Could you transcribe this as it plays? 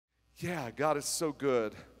Yeah, God is so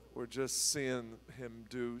good. We're just seeing him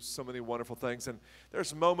do so many wonderful things. And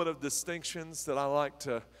there's a moment of distinctions that I like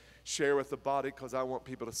to share with the body because I want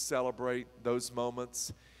people to celebrate those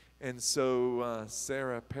moments. And so,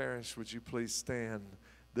 Sarah Parrish, would you please stand?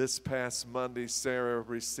 This past Monday, Sarah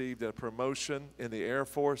received a promotion in the Air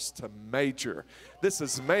Force to Major. This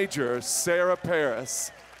is Major Sarah Parrish.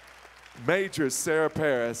 Major Sarah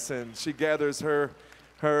Parrish, and she gathers her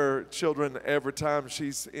children every time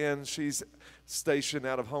she's stationed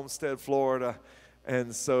out of Homestead, Florida.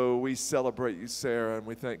 And so we celebrate you, Sarah, and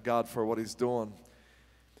we thank God for what he's doing.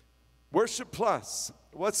 Worship Plus.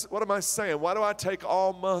 What am I saying? Why do I take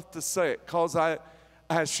all month to say it? Because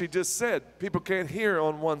as she just said, people can't hear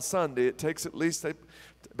on one Sunday. It takes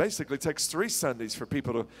basically takes 3 Sundays for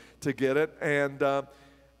people to get it. And the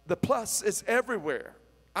plus is everywhere.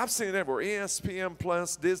 I've seen it everywhere. ESPN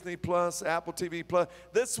Plus, Disney Plus, Apple TV Plus.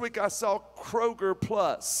 This week I saw Kroger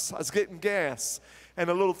Plus. I was getting gas, and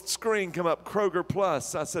a little screen come up, Kroger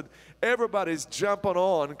Plus. I said, everybody's jumping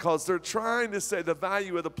on because they're trying to say the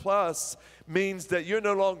value of the plus means that you're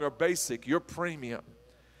no longer basic, you're premium.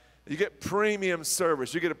 You get premium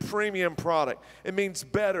service. You get a premium product. It means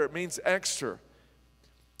better. It means extra.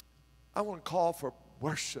 I want to call for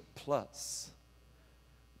Worship Plus.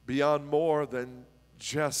 Beyond more than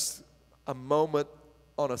just a moment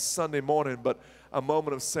on a Sunday morning, but a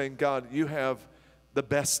moment of saying, God, you have the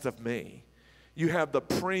best of me. You have the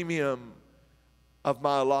premium of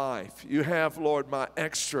my life. You have, Lord, my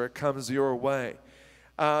extra comes your way.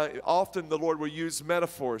 Often the Lord will use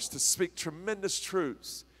metaphors to speak tremendous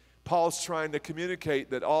truths. Paul's trying to communicate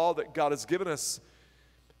that all that God has given us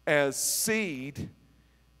as seed,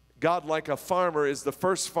 God, like a farmer, is the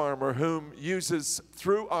first farmer whom uses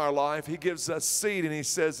through our life. He gives us seed, and he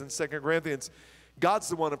says in 2 Corinthians, God's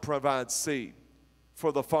the one who provides seed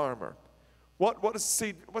for the farmer. What's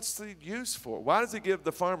seed used for? Why does he give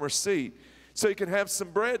the farmer seed? So he can have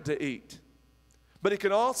some bread to eat. But he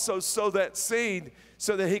can also sow that seed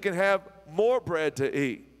so that he can have more bread to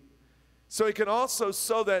eat. So he can also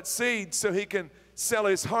sow that seed so he can sell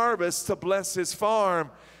his harvest to bless his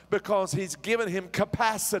farm, because he's given him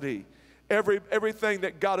capacity. Everything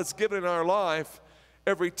that God has given in our life,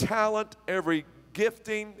 every talent, every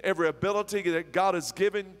gifting, every ability that God has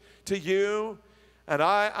given to you. And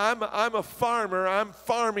I'm a farmer. I'm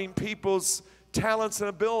farming people's talents and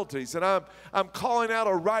abilities. And I'm calling out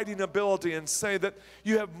a writing ability and say that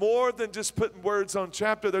you have more than just putting words on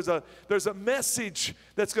chapter. There's a message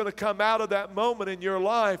that's going to come out of that moment in your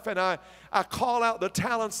life. And I call out the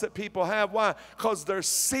talents that people have. Why? Because there's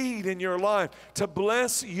seed in your life to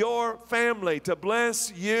bless your family, to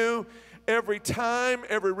bless you. Every time,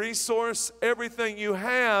 every resource, everything you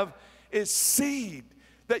have is seed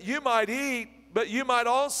that you might eat, but you might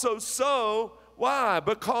also sow. Why?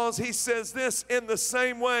 Because he says this, in the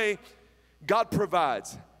same way, God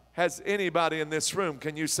provides. Has anybody in this room,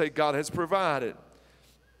 can you say God has provided?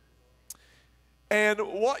 And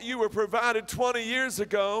what you were provided 20 years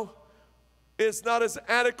ago is not as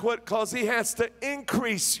adequate because he has to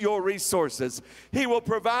increase your resources. He will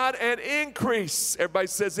provide and increase. Everybody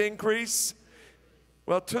says increase.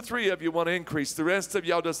 Well, 2 or 3 of you want to increase. The rest of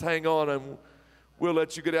y'all just hang on and we'll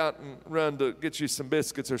let you get out and run to get you some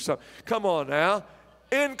biscuits or something. Come on now.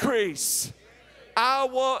 Increase. I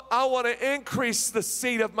want to increase the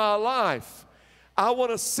seed of my life. I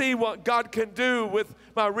want to see what God can do with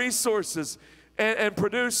my resources and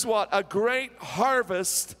produce what? A great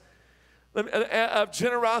harvest of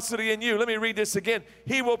generosity in you. Let me read this again.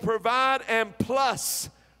 He will provide and plus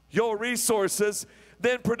your resources,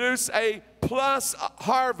 then produce a plus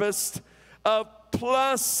harvest of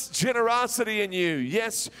plus generosity in you.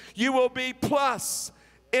 Yes, you will be plus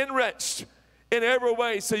enriched in every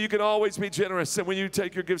way so you can always be generous. And when you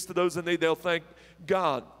take your gifts to those in need, they'll thank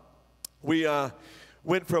God. We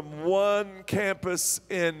went from one campus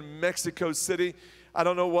in Mexico City. I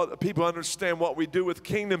don't know what people understand what we do with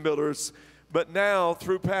Kingdom Builders, but now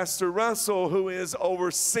through Pastor Russell, who is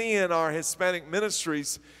overseeing our Hispanic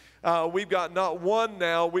ministries, we've got not one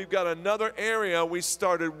now, we've got another area we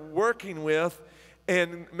started working with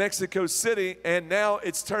in Mexico City, and now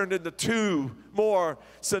it's turned into 2 more.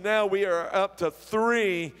 So now we are up to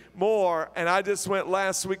 3 more. And I just went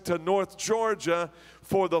last week to North Georgia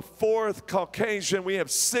for the 4th Caucasian. We have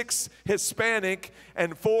 6 Hispanic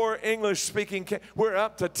and 4 English-speaking. We're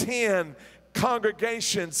up to 10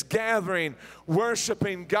 congregations gathering,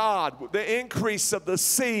 worshiping God. The increase of the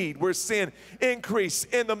seed, we're seeing increase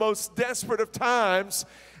in the most desperate of times.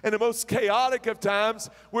 In the most chaotic of times,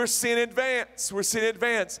 we're seeing advance. We're seeing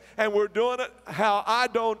advance. And we're doing it how I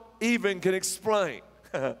don't even can explain.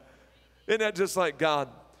 Isn't that just like God?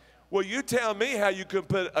 Well, you tell me how you can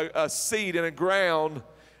put a seed in the ground,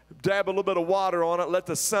 dab a little bit of water on it, let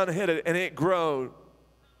the sun hit it, and it grows.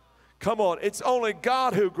 Come on, it's only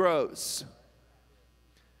God who grows.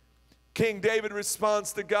 King David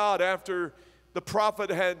responds to God after the prophet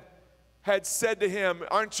had said to him,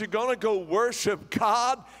 aren't you going to go worship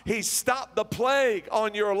God? He stopped the plague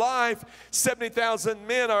on your life. 70,000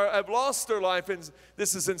 men have lost their life. And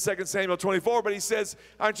this is in 2 Samuel 24. But he says,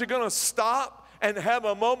 aren't you going to stop and have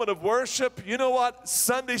a moment of worship? You know what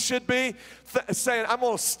Sunday should be? Saying, I'm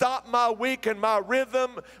going to stop my week and my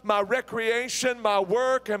rhythm, my recreation, my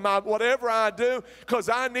work, and my whatever I do, because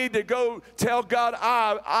I need to go tell God,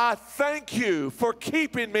 I thank you for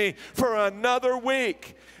keeping me for another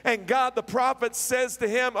week. And God, the prophet, says to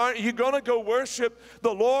him, aren't you going to go worship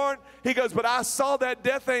the Lord? He goes, but I saw that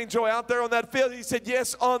death angel out there on that field. He said,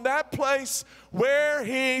 yes, on that place where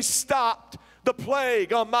he stopped the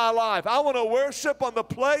plague on my life. I want to worship on the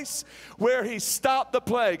place where he stopped the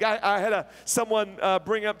plague. I had someone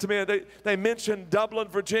bring up to me, they mentioned Dublin,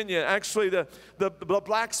 Virginia, actually the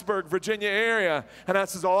Blacksburg, Virginia area. And I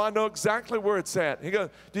said, oh, I know exactly where it's at. He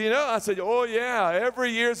goes, do you know? I said, oh, yeah,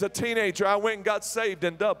 every year as a teenager, I went and got saved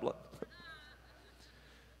in Dublin.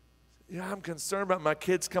 Yeah, I'm concerned about my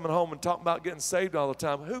kids coming home and talking about getting saved all the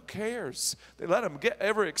time. Who cares? They let them get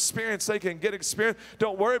every experience they can get experience.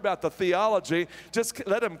 Don't worry about the theology. Just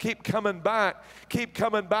let them keep coming back. Keep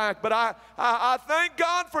coming back. But I thank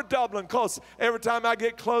God for Dublin, because every time I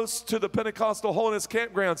get close to the Pentecostal Holiness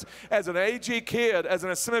Campgrounds, as an AG kid, as an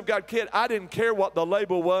Assembly of God kid, I didn't care what the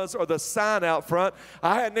label was or the sign out front.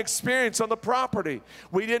 I had an experience on the property.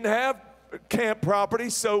 We didn't have camp property,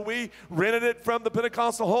 so we rented it from the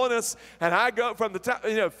Pentecostal Holiness, and I go from the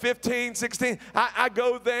time, 15, 16, I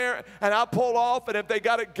go there and I pull off, and if they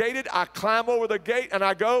got it gated, I climb over the gate and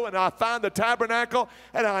I go and I find the tabernacle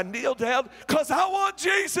and I kneel down, because I want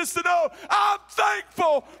Jesus to know I'm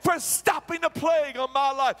thankful for stopping the plague on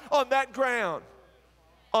my life, on that ground,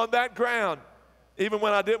 even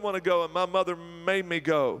when I didn't want to go and my mother made me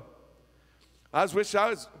go. I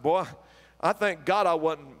thank God I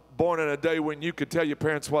wasn't born in a day when you could tell your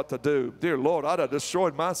parents what to do. Dear Lord, I'd have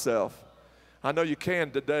destroyed myself. I know you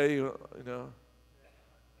can today,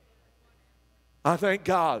 I thank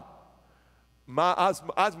God. I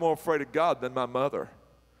was more afraid of God than my mother.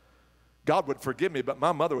 God would forgive me, but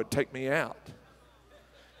my mother would take me out.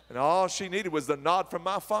 And all she needed was the nod from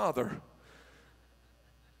my father.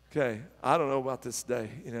 Okay, I don't know about this day,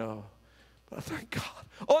 but I thank God.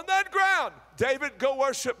 On that ground, David, go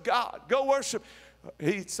worship God. Go worship.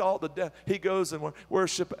 He saw the death. He goes and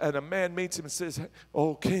worship, and a man meets him and says,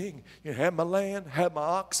 "Oh, king, you have my land, have my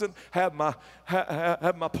oxen, have my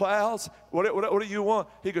plows. What do you want?"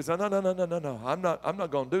 He goes, "No. I'm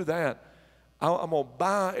not going to do that. I'm going to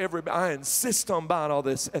buy I insist on buying all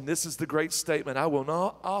this." And this is the great statement: "I will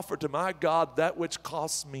not offer to my God that which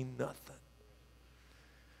costs me nothing."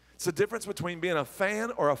 It's the difference between being a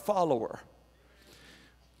fan or a follower.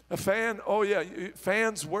 A fan, oh yeah,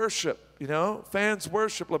 fans worship, Fans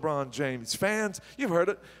worship LeBron James. Fans, you've heard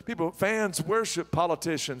it. Fans worship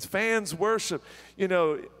politicians. Fans worship,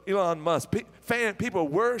 Elon Musk. People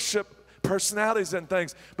worship personalities and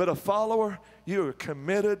things. But a follower, you are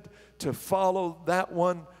committed to follow that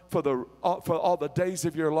one for all the days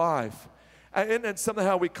of your life. And then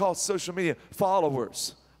somehow we call social media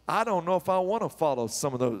followers. I don't know if I want to follow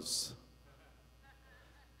some of those.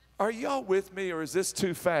 Are y'all with me, or is this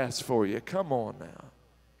too fast for you? Come on now.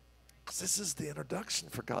 Because this is the introduction,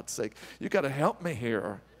 for God's sake. You got to help me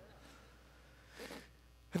here.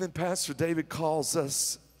 And then Pastor David calls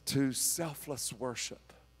us to selfless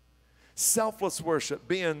worship. Selfless worship.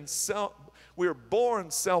 We're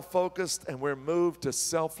born self-focused, and we're moved to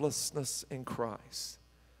selflessness in Christ.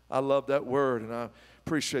 I love that word, and I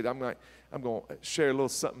appreciate it. I'm going to share a little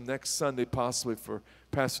something next Sunday, possibly, for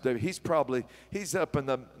Pastor David. He's up in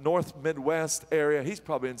the North Midwest area. He's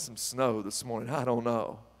probably in some snow this morning. I don't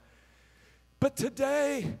know. But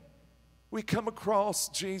today, we come across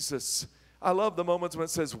Jesus. I love the moments when it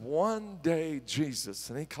says, one day Jesus.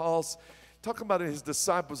 And he talking about his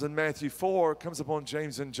disciples in Matthew 4, comes upon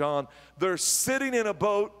James and John. They're sitting in a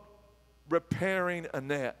boat repairing a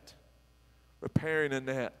net. Repairing a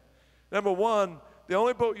net. Number one, the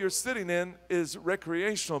only boat you're sitting in is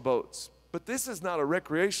recreational boats. But this is not a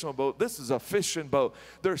recreational boat. This is a fishing boat.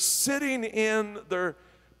 They're sitting in their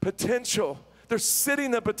potential. They're sitting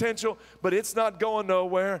in the potential, but it's not going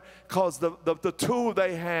nowhere, because the tool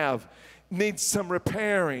they have needs some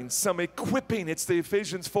repairing, some equipping. It's the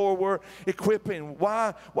Ephesians 4 word, equipping.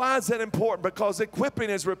 Why is that important? Because equipping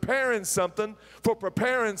is repairing something for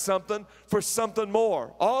preparing something for something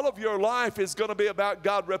more. All of your life is going to be about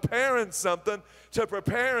God repairing something to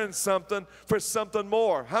preparing something for something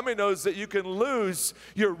more. How many knows that you can lose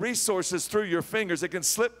your resources through your fingers? It can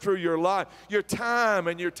slip through your life. Your time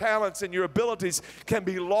and your talents and your abilities can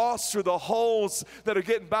be lost through the holes that are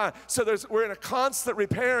getting by. So we're in a constant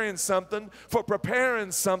repairing something for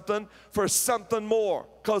preparing something for something more,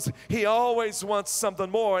 because he always wants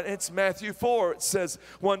something more. And it's Matthew 4. It says,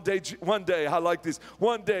 one day, I like this.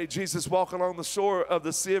 One day, Jesus walking along the shore of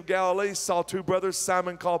the Sea of Galilee saw two brothers,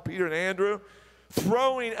 Simon called Peter and Andrew,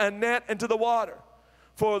 throwing a net into the water,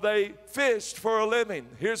 for they fished for a living.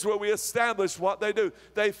 Here's where we establish what they do.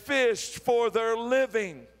 They fished for their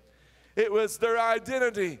living. It was their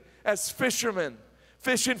identity as fishermen,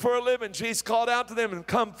 fishing for a living. Jesus called out to them, and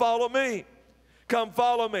come follow me. Come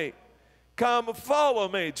follow me. Come follow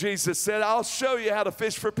me, Jesus said. I'll show you how to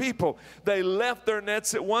fish for people. They left their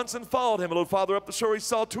nets at once and followed him. A little farther up the shore, he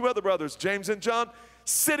saw two other brothers, James and John,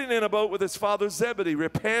 sitting in a boat with his father Zebedee,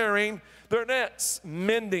 repairing their nets,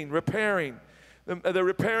 mending, repairing. The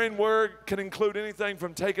repairing word can include anything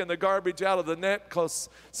from taking the garbage out of the net, because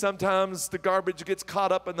sometimes the garbage gets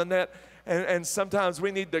caught up in the net, and sometimes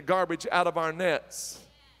we need the garbage out of our nets.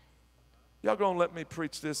 Y'all gonna let me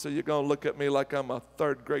preach this, or you're gonna look at me like I'm a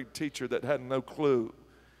third grade teacher that had no clue?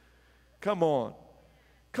 Come on.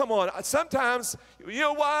 Come on. Sometimes, you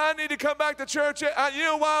know why I need to come back to church? You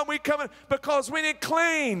know why we coming? Because we need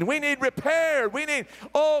clean. We need repair. We need,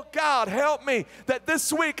 oh God, help me that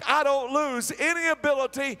this week I don't lose any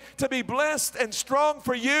ability to be blessed and strong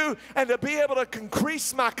for you, and to be able to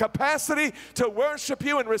increase my capacity to worship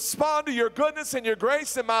you and respond to your goodness and your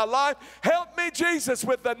grace in my life. Help me, Jesus,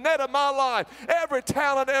 with the net of my life. Every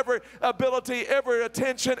talent, every ability, every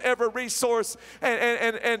attention, every resource.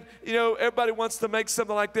 And you know, everybody wants to make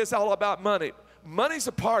something like this all about money. Money's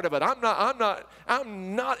a part of it.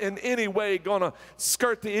 I'm not in any way going to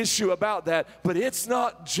skirt the issue about that, but it's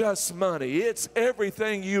not just money. It's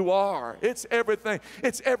everything you are. It's everything.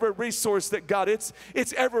 It's every resource that God, it's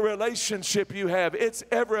every relationship you have. It's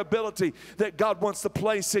every ability that God wants to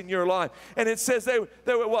place in your life. And it says they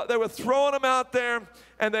were throwing them out there,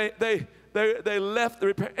 and they left the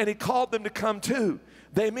repair, and he called them to come too.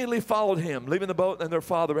 They immediately followed him, leaving the boat and their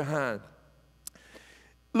father behind.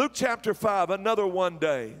 Luke chapter 5, another one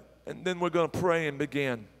day, and then we're going to pray and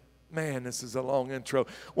begin. Man, this is a long intro.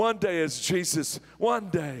 One day with Jesus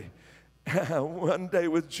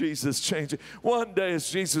changing. One day as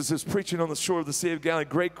Jesus is preaching on the shore of the Sea of Galilee,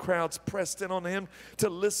 great crowds pressed in on him to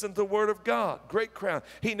listen to the word of God. Great crowd.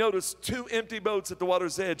 He noticed two empty boats at the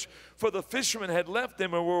water's edge, for the fishermen had left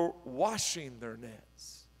them and were washing their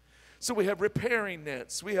nets. So we have repairing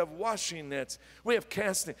nets. We have washing nets. We have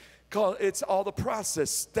casting. It's all the process.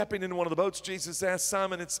 Stepping into one of the boats, Jesus asked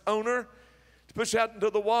Simon, its owner, to push out into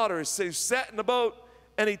the water. So he sat in the boat,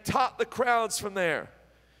 and he taught the crowds from there.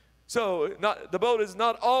 So the boat is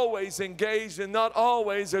not always engaged, and not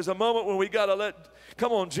always. There's a moment when we got to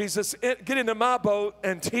come on, Jesus, get into my boat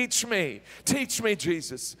and teach me. Teach me,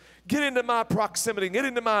 Jesus. Get into my proximity.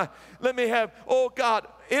 Let me have, oh God,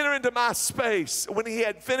 enter into my space. When he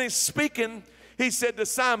had finished speaking, he said to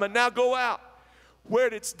Simon, now go out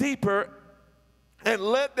where it's deeper and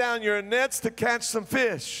let down your nets to catch some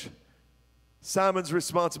fish. Simon's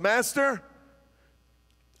response, Master,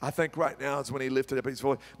 I think right now is when he lifted up his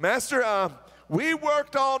voice. Master, we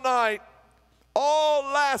worked all night, all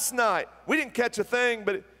last night. We didn't catch a thing,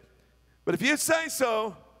 but if you say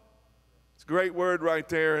so, it's a great word right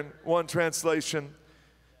there in one translation.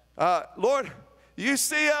 Lord, you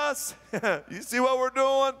see us? You see what we're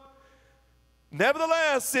doing?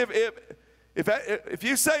 Nevertheless, if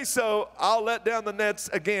you say so, I'll let down the nets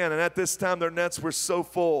again. And at this time, their nets were so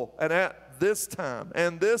full. And at this time,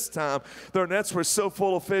 their nets were so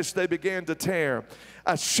full of fish, they began to tear.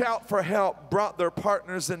 A shout for help brought their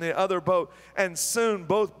partners in the other boat, and soon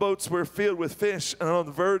both boats were filled with fish and on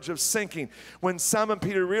the verge of sinking. When Simon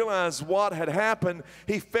Peter realized what had happened,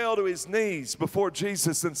 he fell to his knees before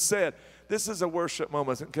Jesus and said, this is a worship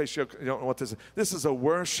moment, in case you don't know what this is. This is a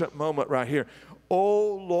worship moment right here.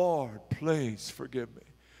 Oh, Lord, please forgive me.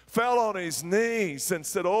 Fell on his knees and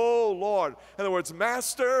said, oh, Lord. In other words,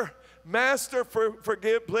 Master,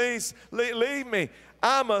 forgive, please, leave me.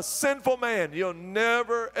 I'm a sinful man. You'll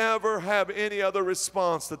never, ever have any other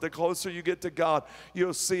response that the closer you get to God,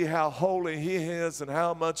 you'll see how holy he is and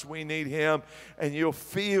how much we need him. And you'll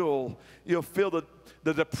feel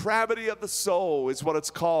The depravity of the soul is what it's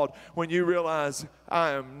called when you realize,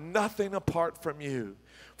 I am nothing apart from you.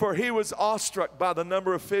 For he was awestruck by the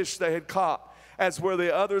number of fish they had caught, as were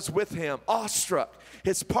the others with him. Awestruck.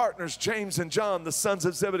 His partners, James and John, the sons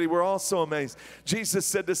of Zebedee, were also amazed. Jesus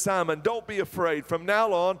said to Simon, don't be afraid. From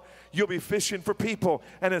now on, you'll be fishing for people.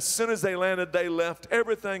 And as soon as they landed, they left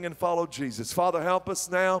everything and followed Jesus. Father, help us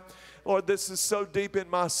now. Lord, this is so deep in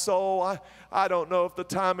my soul. I don't know if the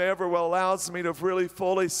time ever will allows me to really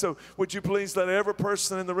fully. So would you please let every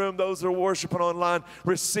person in the room, those that are worshiping online,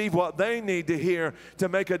 receive what they need to hear to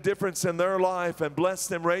make a difference in their life, and bless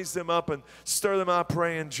them, raise them up, and stir them, I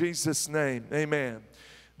pray, in Jesus' name. Amen.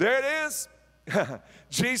 There it is.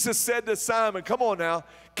 Jesus said to Simon, come on now,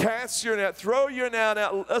 cast your net, throw your net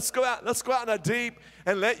out. Let's go out in the deep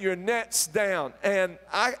and let your nets down. And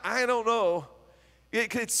I don't know.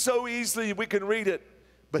 It's so easily we can read it,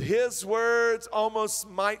 but his words almost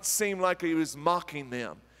might seem like he was mocking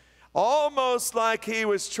them. Almost like he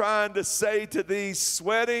was trying to say to these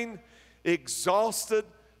sweating, exhausted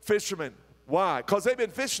fishermen. Why? Because they've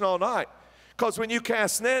been fishing all night. Because when you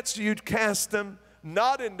cast nets, you cast them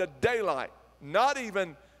not in the daylight. Not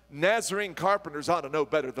even Nazarene carpenters ought to know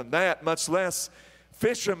better than that, much less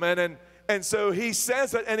fishermen. And so he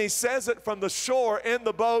says it, and he says it from the shore in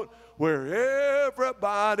the boat, where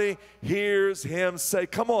everybody hears him say,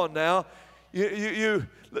 come on now, you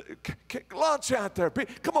launch out there.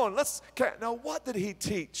 Come on, let's. Now, what did he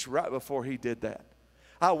teach right before he did that?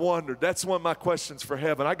 I wondered. That's one of my questions for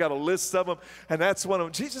heaven. I got a list of them, and that's one of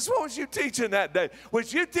them. Jesus, what was you teaching that day?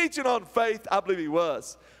 Was you teaching on faith? I believe he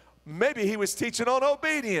was. Maybe he was teaching on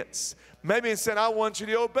obedience. Maybe he said, I want you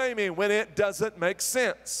to obey me when it doesn't make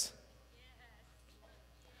sense.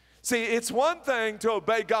 See, it's one thing to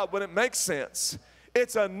obey God when it makes sense.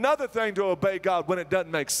 It's another thing to obey God when it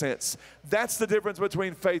doesn't make sense. That's the difference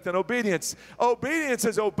between faith and obedience. Obedience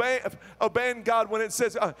is obeying God when it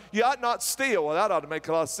says, you ought not steal. Well, that ought to make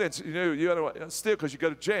a lot of sense. You ought to steal because you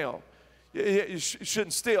go to jail. You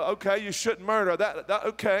shouldn't steal. Okay, you shouldn't murder.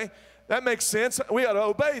 Okay, that makes sense. We ought to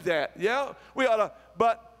obey that. Yeah, we ought to.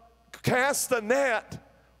 But cast the net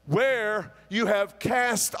where you have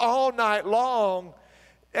cast all night long,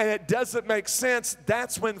 and it doesn't make sense.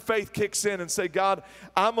 That's when faith kicks in and say, God,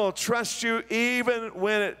 I'm going to trust you even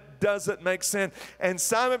when it doesn't make sense. And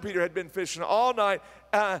Simon Peter had been fishing all night,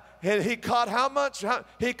 and he caught how much?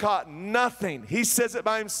 He caught nothing. He says it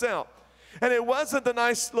by himself. And it wasn't the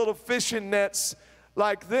nice little fishing nets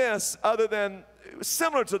like this, other than it was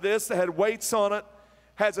similar to this that had weights on it,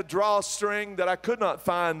 has a drawstring that I could not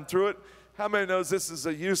find through it. How many knows this is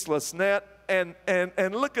a useless net? And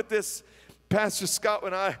look at this. Pastor Scott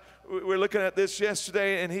and I were looking at this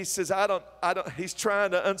yesterday, and he says, he's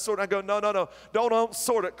trying to unsort it. I go, no, don't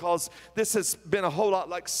unsort it, because this has been a whole lot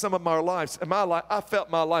like some of our lives. In my life, I felt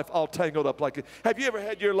my life all tangled up like it. Have you ever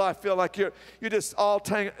had your life feel like you're just all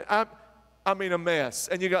tangled? I mean a mess.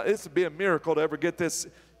 And this would be a miracle to ever get this.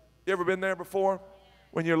 You ever been there before?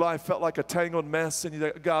 When your life felt like a tangled mess, and you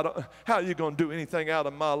think, God, how are you going to do anything out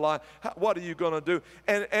of my life? What are you going to do?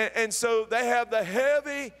 And so they have the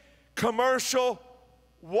heavy, commercial,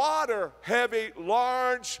 water heavy,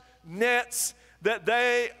 large nets that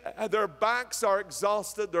their backs are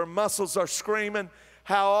exhausted, their muscles are screaming.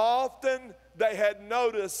 How often they had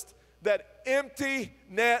noticed that empty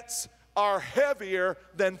nets are heavier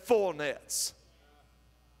than full nets.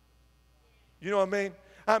 You know what I mean?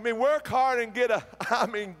 I mean, work hard and get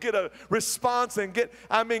a response and get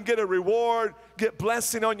a reward, get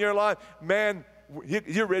blessing on your life. Man,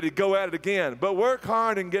 you're ready to go at it again. But work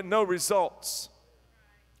hard and get no results.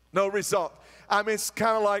 No result. I mean, it's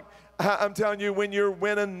kind of like, I'm telling you, when you're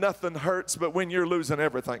winning, nothing hurts, but when you're losing,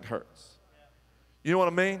 everything hurts. You know what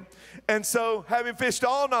I mean? And so, having fished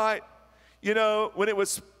all night, when it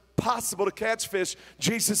was possible to catch fish,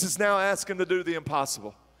 Jesus is now asking to do the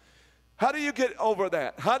impossible. How do you get over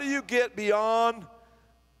that? How do you get beyond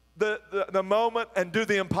the moment and do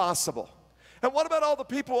the impossible? And what about all the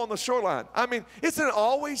people on the shoreline? I mean, isn't it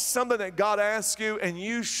always something that God asks you and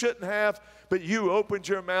you shouldn't have, but you opened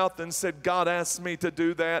your mouth and said, God asked me to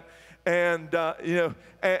do that? And,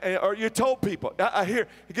 or you told people, you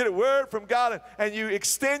get a word from God, and you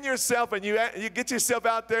extend yourself, and you get yourself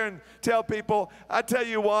out there and tell people, I tell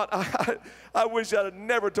you what, I wish I'd have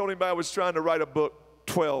never told anybody I was trying to write a book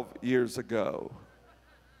 12 years ago.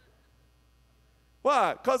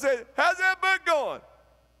 Why? Because how's that book going?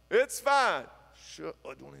 It's fine. Sure,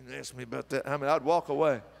 don't even ask me about that. I mean, I'd walk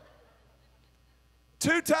away.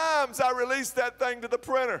 2 times I released that thing to the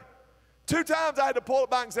printer. 2 times I had to pull it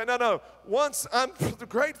back and say, no. Once, I'm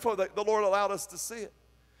grateful that the Lord allowed us to see it.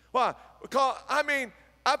 Why? Because,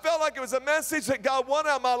 I felt like it was a message that God wanted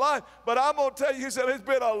out of my life, but I'm going to tell you, it's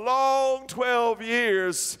been a long 12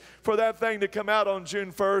 years for that thing to come out on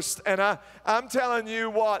June 1st, and I'm telling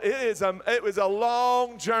you what, it was a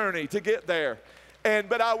long journey to get there,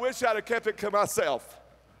 but I wish I'd have kept it to myself.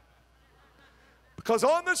 Because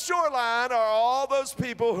on the shoreline are all those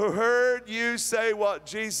people who heard you say what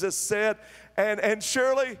Jesus said, and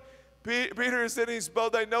surely Peter is in his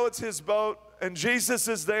boat. They know it's his boat, and Jesus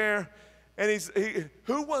is there. And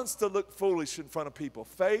who wants to look foolish in front of people?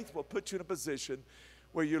 Faith will put you in a position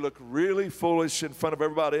where you look really foolish in front of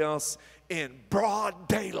everybody else in broad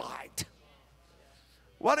daylight.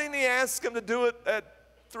 Why didn't he ask him to do it at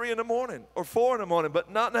 3 in the morning or 4 in the morning, but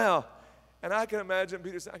not now? And I can imagine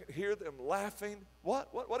Peter, I can hear them laughing.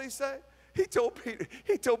 What did he say? He told Peter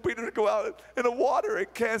to go out in the water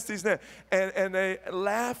and cast his net. And they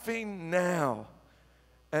laughing now.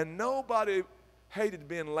 And nobody hated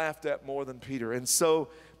being laughed at more than Peter. And so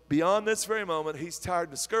beyond this very moment, he's tired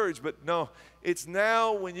and discouraged. But no, it's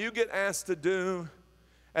now when you get asked to do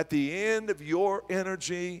at the end of your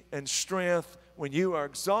energy and strength, when you are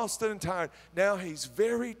exhausted and tired. Now he's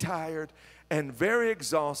very tired and very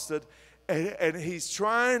exhausted. And he's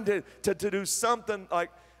trying to do something like,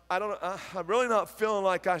 I'm really not feeling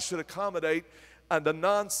like I should accommodate the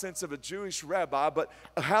nonsense of a Jewish rabbi, but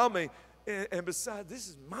how many, and besides, this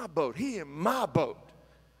is my boat. He in my boat.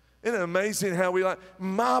 Isn't it amazing how we like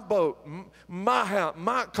my boat, my house,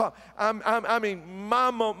 my car?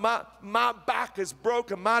 My back is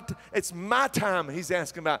broken. It's my time he's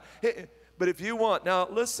asking about. But if you want, now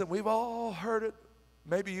listen, we've all heard it.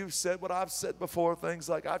 Maybe you've said what I've said before, things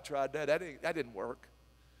like, I've tried that. That didn't work.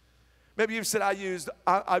 Maybe you've said, I've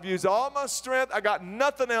used all my strength. I got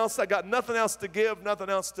nothing else. I got nothing else to give, nothing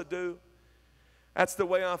else to do. That's the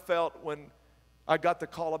way I felt when I got the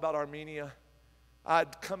call about Armenia.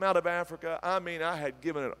 I'd come out of Africa. I had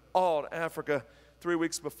given it all to Africa. 3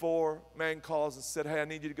 weeks before, man calls and said, hey, I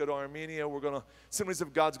need you to go to Armenia. Assemblies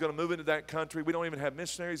of God's going to move into that country. We don't even have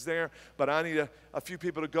missionaries there, but I need a few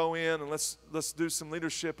people to go in, and let's do some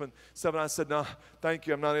leadership and stuff. And I said, no, thank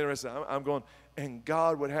you, I'm not interested. I'm going. And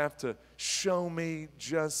God would have to show me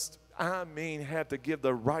have to give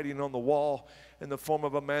the writing on the wall in the form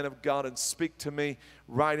of a man of God and speak to me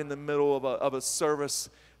right in the middle of a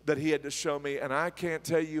service that he had to show me. And I can't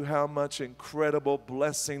tell you how much incredible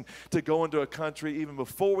blessing to go into a country even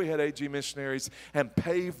before we had AG missionaries and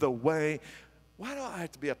pave the way. Why do I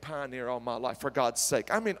have to be a pioneer all my life, for God's sake?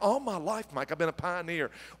 All my life, Mike, I've been a pioneer.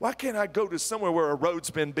 Why can't I go to somewhere where a road's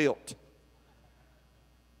been built?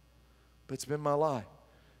 But it's been my life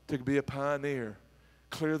to be a pioneer,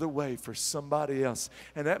 clear the way for somebody else.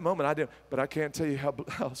 And that moment I did, but I can't tell you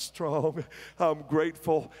how strong, how I'm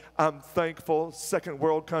grateful, I'm thankful. Second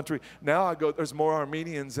world country. Now I go, there's more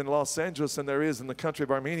Armenians in Los Angeles than there is in the country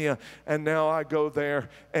of Armenia. And now I go there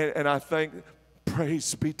and I think,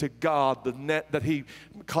 praise be to God, the net that he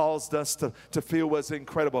caused us to feel was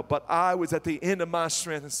incredible. But I was at the end of my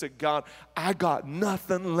strength and said, God, I got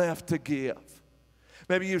nothing left to give.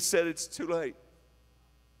 Maybe you said it's too late.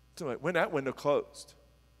 Too late. When that window closed.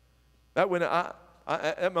 That window,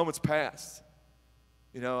 that moment's past.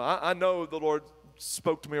 You know, I know the Lord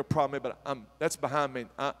spoke to me or promised me, but that's behind me.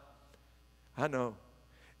 I know.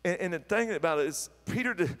 And the thing about it is,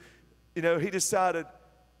 Peter, he decided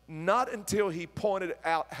not until he pointed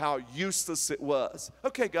out how useless it was.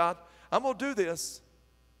 Okay, God, I'm going to do this,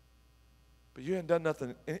 but you hadn't done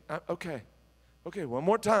nothing. Okay, one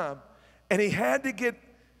more time. And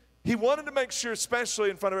he wanted to make sure,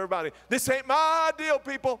 especially in front of everybody, this ain't my ideal,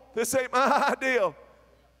 people. This ain't my ideal.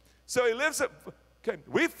 So he lifts up, okay,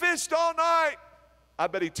 we fished all night. I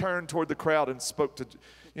bet he turned toward the crowd and spoke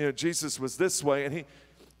to, Jesus was this way. And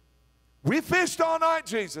we fished all night,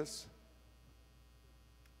 Jesus.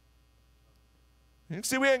 You can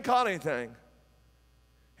see we hadn't caught anything.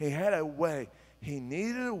 He had a way. He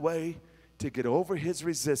needed a way to get over his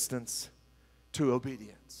resistance to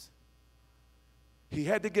obedience. He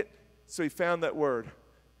had to so he found that word,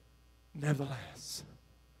 nevertheless.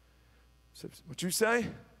 So what you say?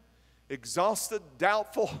 Exhausted,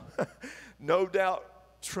 doubtful, no doubt,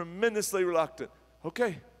 tremendously reluctant.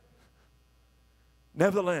 Okay.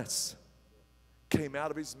 Nevertheless, came out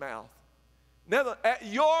of his mouth. Never, at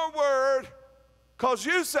your word, because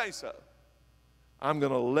you say so, I'm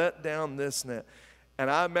going to let down this net. And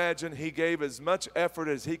I imagine he gave as much effort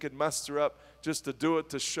as he could muster up just to do it,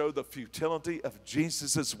 to show the futility of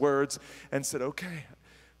Jesus' words, and said, okay,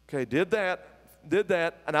 did that.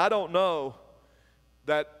 And I don't know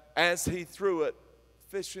that as he threw it,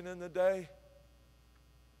 fishing in the day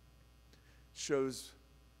shows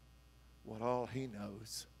what all he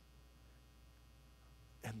knows.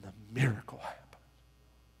 And the miracle happened.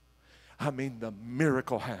 I mean, the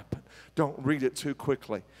miracle happened. Don't read it too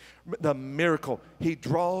quickly. The miracle, he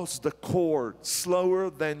draws the cord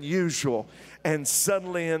slower than usual. And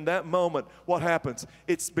suddenly in that moment, what happens?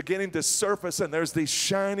 It's beginning to surface, and there's these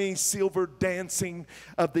shiny silver dancing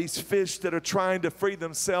of these fish that are trying to free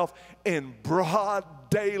themselves in broad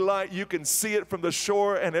daylight. You can see it from the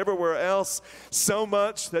shore and everywhere else, so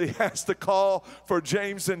much that he has to call for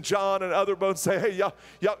James and John and other boats and say, hey, y'all,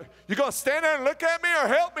 you going to stand there and look at me or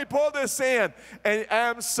help me pull this in? And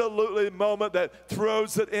absolutely the moment that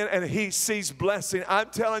throws it in, and he sees blessing. I'm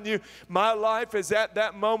telling you, my life is at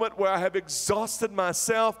that moment where I have exhausted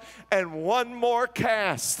myself, and one more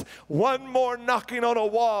cast, one more knocking on a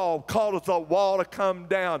wall caused the wall to come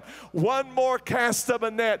down. One more cast of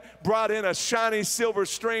a net brought in a shiny silver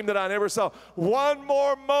stream that I never saw. One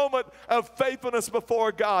more moment of faithfulness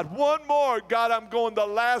before God. One more, God, I'm going the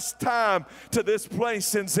last time to this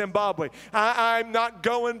place in Zimbabwe. I'm not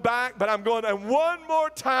going back, but I'm going, and one more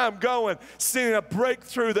time going, seeing a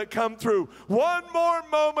breakthrough that come through. One more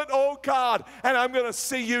moment, oh God, and I'm going to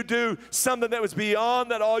see you do something that was beyond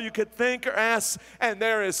that all you could think or ask, and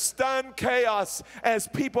there is stunned chaos as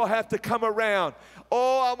people have to come around.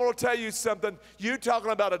 Oh, I'm going to tell you something. You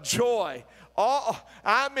talking about a joy. Oh,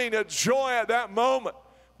 I mean a joy at that moment.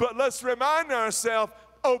 But let's remind ourselves,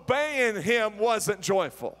 obeying him wasn't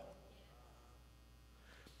joyful.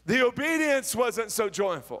 The obedience wasn't so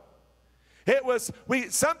joyful. It was,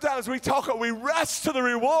 sometimes we rush to the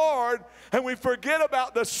reward and we forget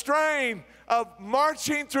about the strain of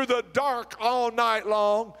marching through the dark all night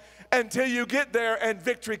long until you get there and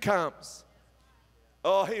victory comes.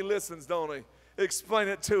 Oh, he listens, don't he? Explain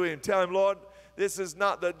it to him. Tell him, Lord, this is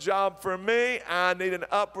not the job for me. I need an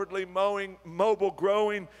upwardly mobile,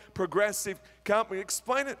 growing, progressive company.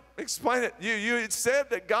 Explain it. Explain it. You said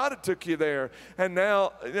that God had took you there, and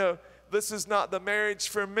now, this is not the marriage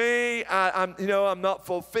for me. I'm not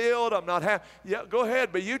fulfilled. I'm not happy. Yeah, go ahead.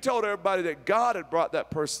 But you told everybody that God had brought that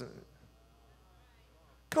person.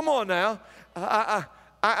 Come on now. The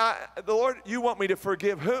Lord, you want me to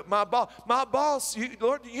forgive who? My boss. My boss,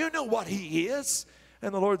 Lord, you know what he is.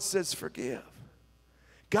 And the Lord says, forgive.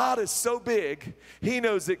 God is so big, he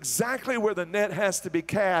knows exactly where the net has to be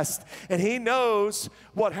cast, and he knows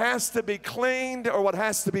what has to be cleaned or what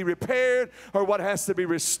has to be repaired or what has to be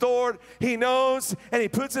restored. He knows, and he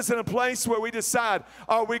puts us in a place where we decide,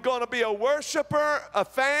 are we going to be a worshiper, a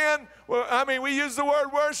fan? Well, I mean, we use the word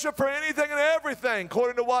worship for anything and everything,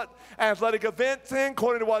 according to what athletic event thing,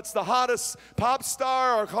 according to what's the hottest pop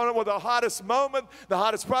star, or according to what the hottest moment, the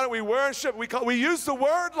hottest product. We worship. We use the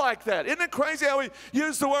word like that. Isn't it crazy how we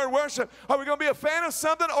use the word worship? Are we going to be a fan of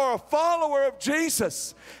something or a follower of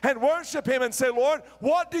Jesus and worship him and say, Lord,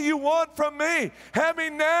 what do you want from me?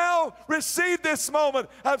 Having now received this moment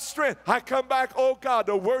of strength, I come back, oh God,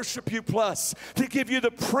 to worship you plus, to give you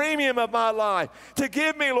the premium of my life, to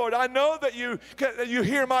give me, Lord, I know that you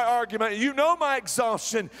hear my argument. You know my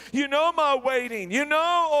exhaustion. You know my waiting. You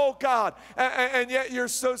know, oh God, and yet you're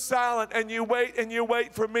so silent, and you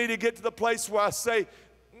wait for me to get to the place where I say,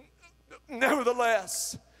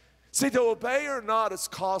 nevertheless. See, to obey or not is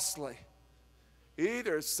costly.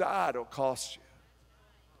 Either side will cost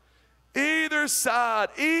you. Either side,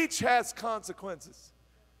 each has consequences.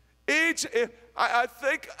 I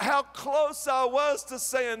think how close I was to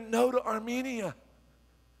saying no to Armenia.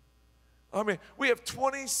 I mean, we have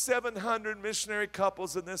 2,700 missionary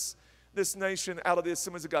couples in this nation out of the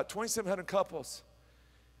Assemblies of God. 2,700 couples.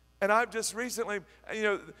 And I've just recently,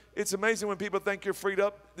 it's amazing when people think you're freed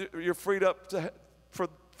up for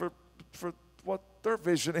what their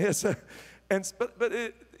vision is. But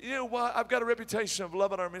you know what? I've got a reputation of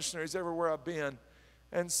loving our missionaries everywhere I've been.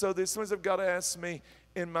 And so the Assemblies of God asked me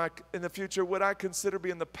in the future, would I consider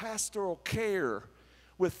being the pastoral care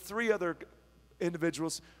with 3 other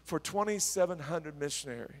individuals for 2,700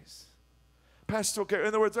 missionaries. Pastoral care. In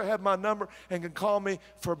other words, they have my number and can call me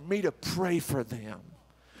for me to pray for them,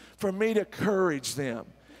 for me to encourage them.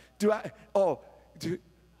 Do I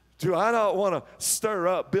not want to stir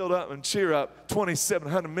up, build up, and cheer up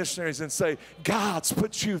 2,700 missionaries and say, God's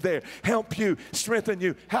put you there, help you, strengthen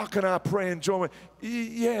you. How can I pray and join?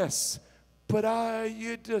 Yes, but I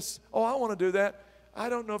want to do that. I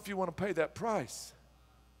don't know if you want to pay that price.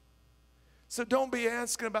 So don't be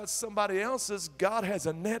asking about somebody else's. God has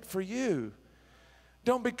a net for you.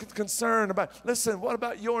 Don't be concerned about, listen, what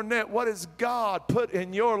about your net? What has God put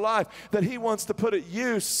in your life that he wants to put at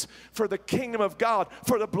use for the kingdom of God,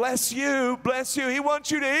 for to bless you, bless you. He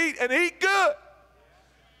wants you to eat and eat good.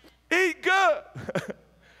 Eat good.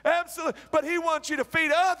 Absolutely. But he wants you to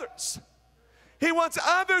feed others. He wants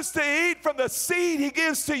others to eat from the seed He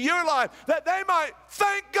gives to your life, that they might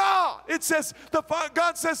thank God. It says,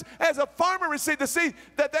 God says, as a farmer received the seed,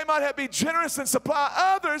 that they might be generous and supply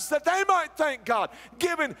others, that they might thank God.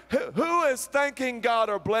 Who is thanking God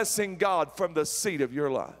or blessing God from the seed of your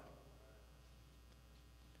life?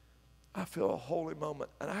 I feel a holy moment,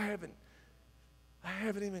 and I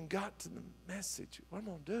haven't even got to the message. What am I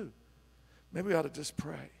going to do? Maybe we ought to just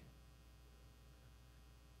pray.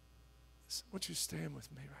 Won't you stand with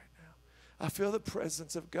me right now? I feel the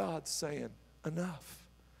presence of God saying, enough.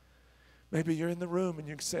 Maybe you're in the room and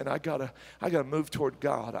you're saying, I gotta move toward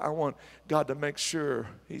God. I want God to make sure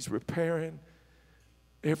He's repairing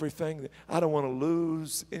everything. I don't want to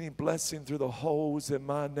lose any blessing through the holes in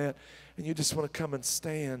my net. And you just want to come and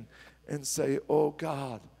stand and say, oh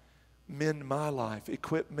God, mend my life,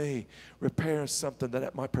 equip me, repair something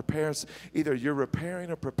that might prepare us. Either you're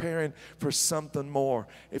repairing or preparing for something more.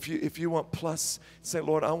 If you want plus, say,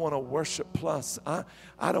 Lord, I want to worship plus. I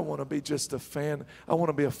don't want to be just a fan. I want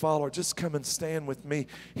to be a follower. Just come and stand with me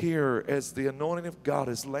here as the anointing of God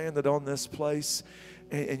has landed on this place.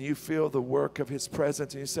 And you feel the work of His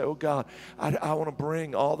presence, and you say, oh God, I want to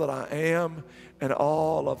bring all that I am and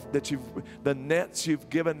all of the nets you've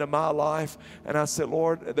given to my life. And I said,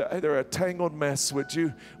 Lord, they're a tangled mess. Would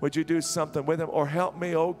you do something with them? Or help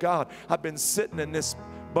me, oh God. I've been sitting in this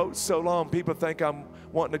boat so long, people think I'm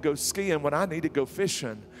wanting to go skiing when I need to go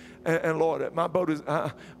fishing. And Lord, my boat is,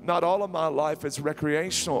 not all of my life is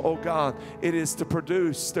recreational. Oh God, it is to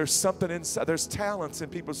produce. There's something inside. There's talents in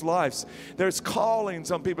people's lives. There's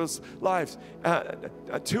callings on people's lives.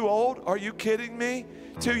 Too old? Are you kidding me?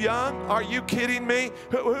 Too young? Are you kidding me?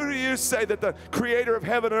 Who do you say that the creator of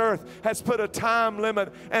heaven and earth has put a time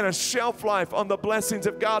limit and a shelf life on the blessings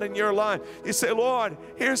of God in your life? You say, Lord,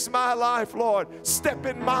 here's my life, Lord. Step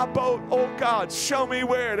in my boat, oh God. Show me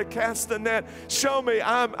where to cast the net. Show me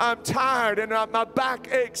I'm tired and my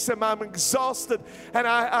back aches and I'm exhausted. And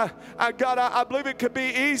God, I believe it could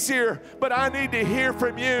be easier, but I need to hear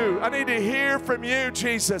from you. I need to hear from you,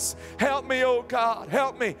 Jesus. Help me, oh God.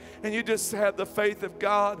 Help me. And you just have the faith of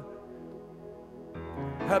God.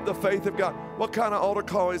 Have the faith of God. What kind of altar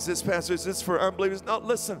call is this, Pastor? Is this for unbelievers? No,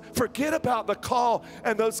 listen, forget about the call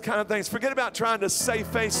and those kind of things. Forget about trying to save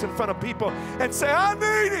face in front of people and say, I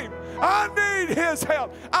need Him. I need His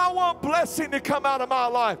help. I want blessing to come out of my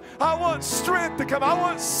life. I want strength to come. I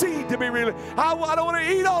want seed to be released. I don't want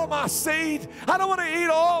to eat all my seed. I don't want to eat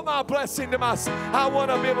all my blessing to my seed. I want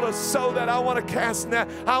to be able to sow that. I want to cast that.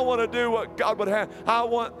 I want to do what God would have. I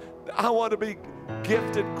want to be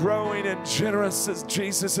gifted, growing, and generous as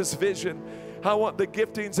Jesus' vision. I want the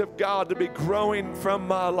giftings of God to be growing from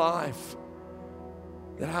my life,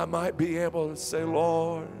 that I might be able to say,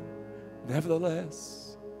 Lord,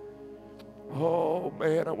 nevertheless. Oh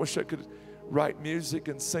man, I wish I could write music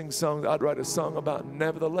and sing songs. I'd write a song about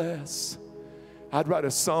nevertheless. I'd write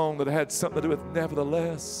a song that had something to do with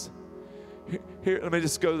nevertheless. Here, let me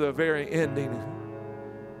just go to the very ending.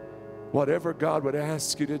 Whatever God would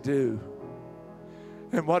ask you to do,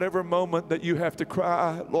 and whatever moment that you have to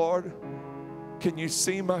cry, Lord, can you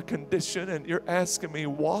see my condition? And you're asking me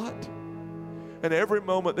what? And every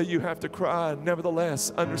moment that you have to cry,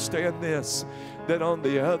 nevertheless, understand this, that on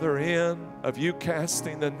the other end of you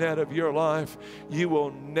casting the net of your life, you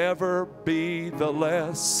will never be the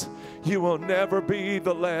less. You will never be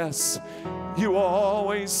the less. You will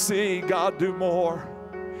always see God do more.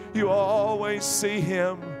 You will always see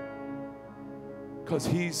Him, because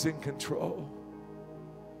He's in control.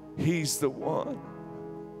 He's the one.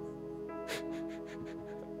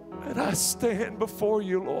 And I stand before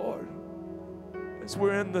you, Lord, as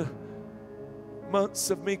we're in the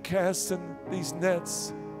months of me casting these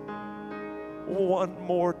nets one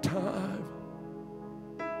more time.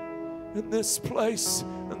 In this place,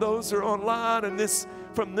 and those are online, and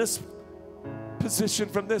from this position,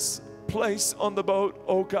 from this place on the boat,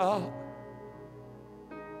 oh God.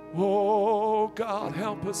 Oh God,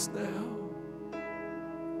 help us now.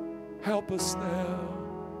 Help us now.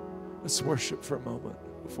 Let's worship for a moment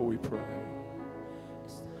before we pray.